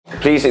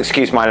Please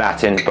excuse my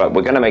Latin, but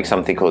we're going to make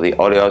something called the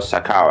Oleo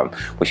Saccharum,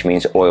 which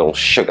means oil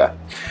sugar.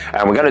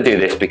 And we're going to do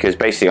this because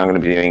basically I'm going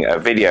to be doing a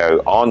video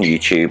on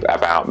YouTube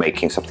about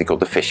making something called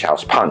the fish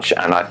house punch,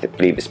 and I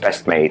believe it's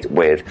best made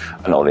with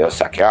an Oleo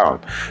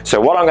Saccharum. So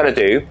what I'm going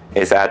to do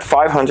is add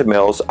 500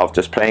 mils of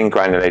just plain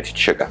granulated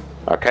sugar,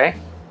 okay?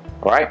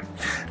 All right.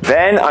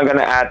 Then I'm going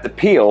to add the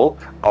peel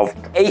of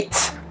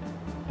 8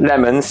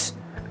 lemons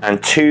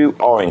and 2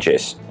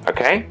 oranges,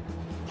 okay?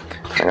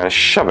 I'm going to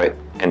shove it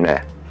in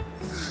there.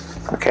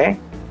 Okay,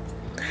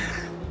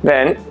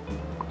 then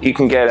you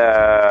can get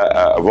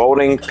a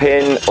rolling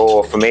pin,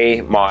 or for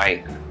me,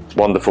 my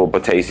wonderful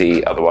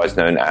BOTTESI, otherwise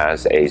known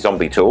as a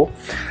zombie tool.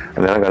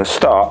 And then I'm going to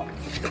start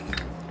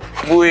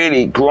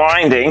really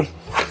grinding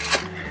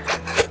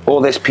all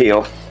this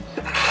peel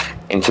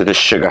into the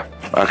sugar.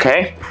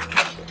 Okay,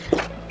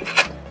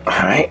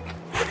 all right,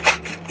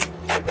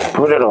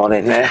 put it all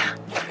in there.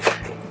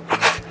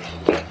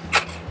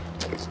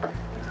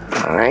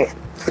 All right.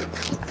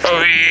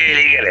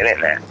 Really get it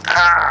in there.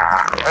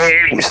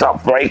 Really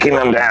start breaking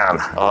them down.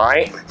 All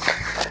right.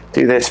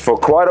 Do this for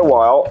quite a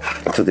while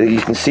so that you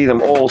can see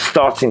them all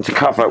starting to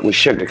cover up with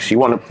sugar, because you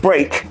want to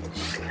break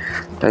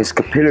those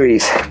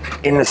capillaries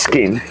in the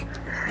skin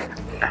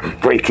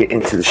and break it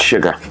into the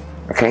sugar.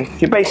 Okay.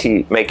 You're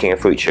basically making a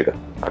fruit sugar.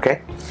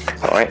 Okay.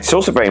 All right. It's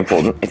also very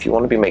important if you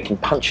want to be making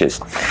punches.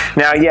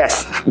 Now,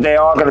 yes,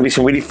 there are going to be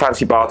some really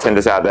fancy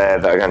bartenders out there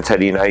that are going to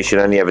tell you, no, you should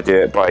only ever do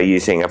it by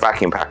using a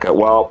vacuum packer.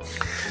 Well,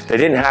 they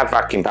didn't have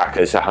vacuum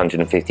packers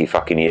 150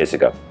 fucking years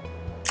ago,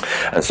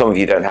 and some of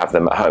you don't have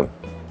them at home.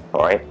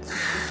 All right,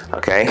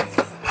 okay,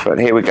 but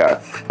here we go.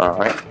 All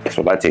right, that's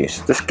what I do.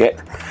 So just get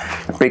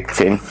a big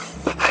tin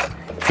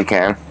if you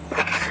can,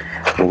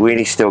 and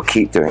really still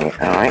keep doing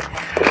it. All right,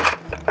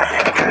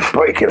 okay,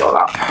 break it all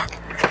up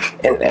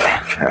in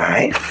there. All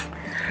right,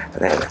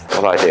 and then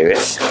what I do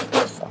is,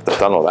 after I've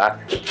done all that,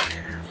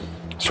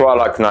 so I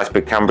like a nice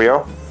big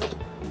Cambrio,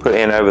 put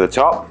it in over the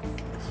top.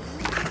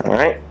 All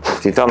right,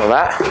 after you've done all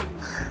that,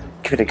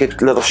 give it a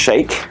good little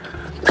shake.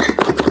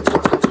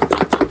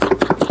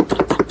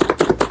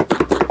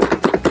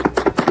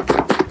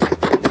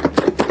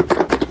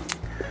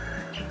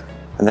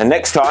 And then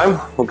next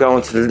time, we'll go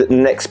on to the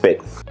next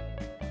bit.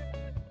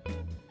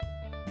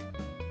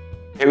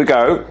 Here we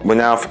go. We're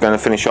now going to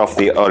finish off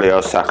the Oleo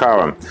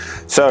Saccharum.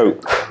 So,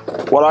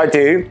 what I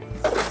do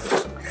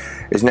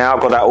is now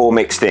I've got that all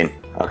mixed in,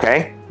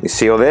 okay? You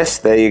see all this?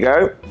 There you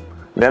go.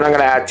 Then I'm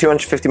going to add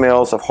 250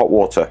 mils of hot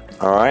water,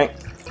 all right?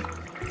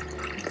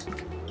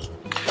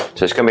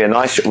 So it's going to be a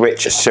nice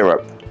rich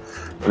syrup.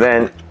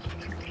 Then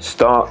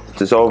start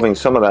dissolving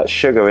some of that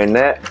sugar in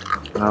there,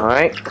 all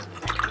right?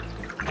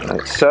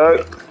 Like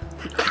so.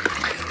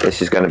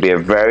 This is going to be a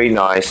very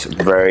nice,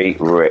 very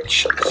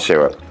rich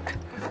syrup.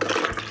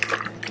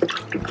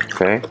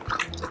 Okay.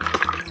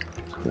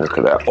 Look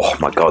at that. Oh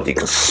my God, you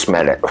can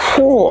smell it.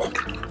 Oh,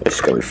 this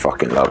is going to be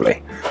fucking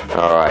lovely.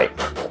 All right.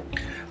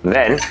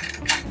 Then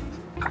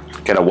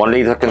get a 1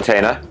 litre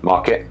container,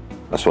 mark it.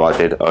 That's what I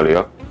did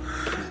earlier.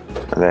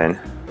 And then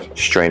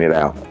strain it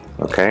out.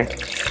 Okay.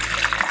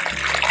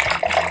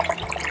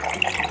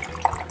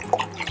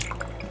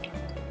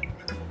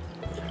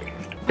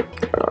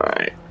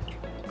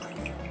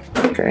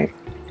 Okay,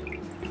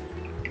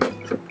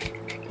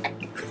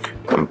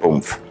 and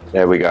boom,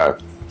 there we go.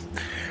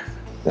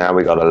 Now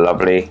we got a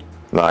lovely,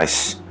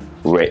 nice,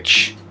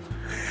 rich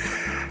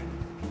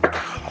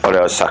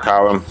Oleo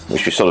Saccharum,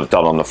 which we sort of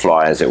done on the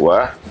fly, as it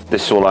were.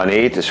 This is all I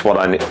need. This is what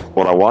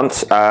I want.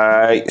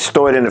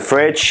 Store it in the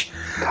fridge.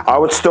 I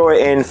would store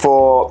it in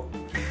for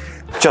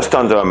just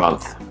under a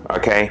month.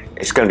 Okay,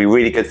 it's going to be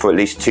really good for at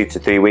least 2 to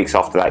 3 weeks.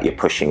 After that, you're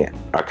pushing it.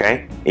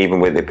 Okay, even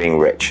with it being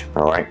rich.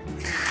 All right.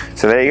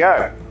 So there you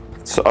go.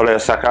 So Oleo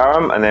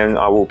Saccharum, and then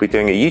I will be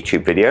doing a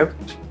YouTube video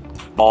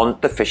on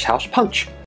the fish house punch.